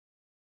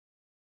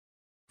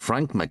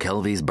Frank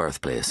McKelvey's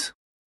birthplace.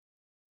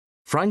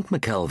 Frank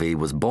McKelvey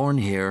was born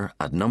here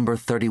at number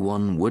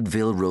 31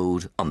 Woodvale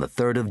Road on the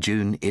 3rd of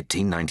June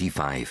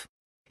 1895.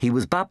 He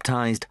was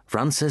baptised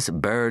Francis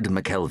Baird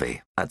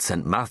McKelvey at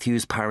St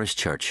Matthew's Parish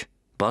Church,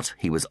 but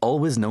he was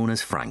always known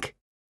as Frank.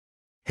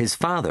 His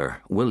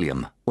father,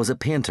 William, was a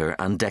painter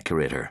and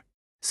decorator,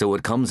 so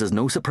it comes as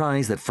no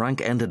surprise that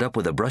Frank ended up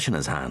with a brush in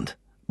his hand,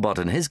 but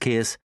in his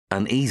case,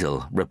 an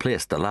easel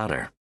replaced the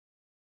latter.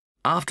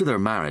 After their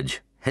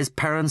marriage, his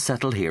parents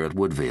settled here at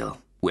Woodvale,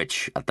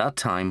 which, at that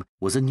time,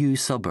 was a new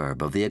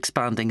suburb of the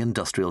expanding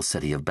industrial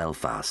city of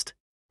Belfast,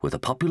 with a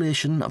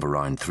population of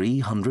around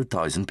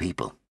 300,000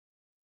 people.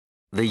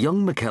 The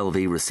young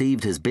McKelvey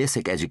received his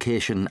basic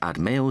education at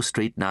Mayo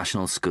Street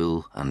National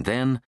School and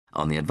then,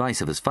 on the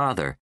advice of his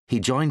father, he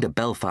joined a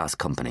Belfast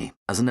company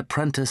as an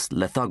apprentice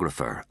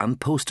lithographer and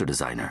poster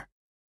designer.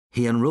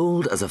 He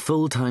enrolled as a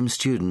full-time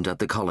student at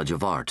the College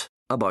of Art,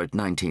 about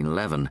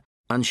 1911,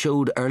 and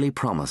showed early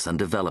promise and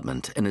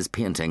development in his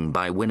painting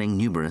by winning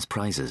numerous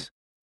prizes.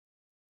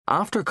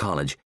 After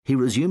college, he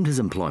resumed his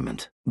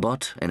employment,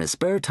 but in his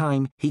spare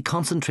time he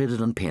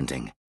concentrated on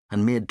painting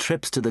and made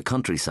trips to the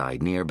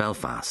countryside near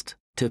Belfast,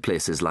 to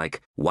places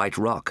like White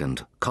Rock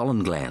and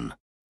Colin Glen.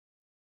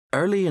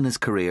 Early in his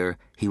career,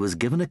 he was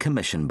given a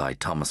commission by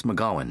Thomas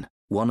McGowan,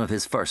 one of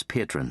his first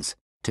patrons,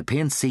 to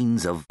paint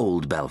scenes of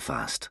old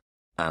Belfast,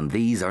 and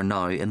these are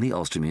now in the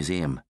Ulster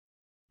Museum.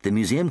 The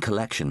museum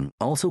collection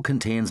also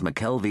contains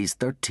McKelvey's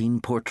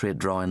 13 portrait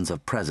drawings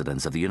of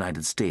presidents of the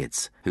United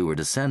States who were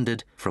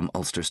descended from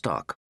Ulster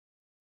stock.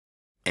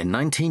 In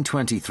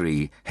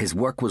 1923, his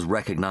work was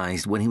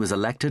recognised when he was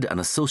elected an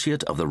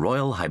Associate of the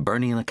Royal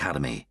Hibernian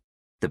Academy,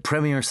 the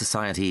premier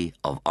society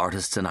of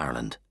artists in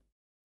Ireland.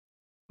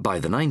 By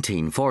the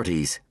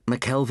 1940s,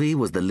 McKelvey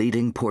was the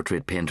leading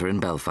portrait painter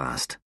in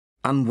Belfast,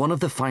 and one of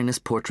the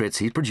finest portraits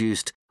he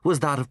produced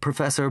was that of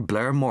Professor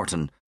Blair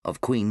Morton of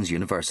Queen's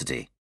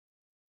University.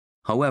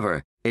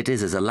 However, it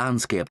is as a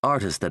landscape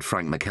artist that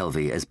Frank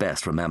McKelvey is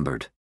best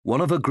remembered, one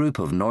of a group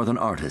of northern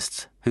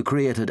artists who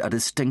created a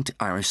distinct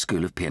Irish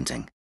school of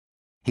painting.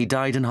 He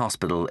died in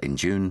hospital in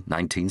June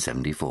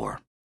 1974.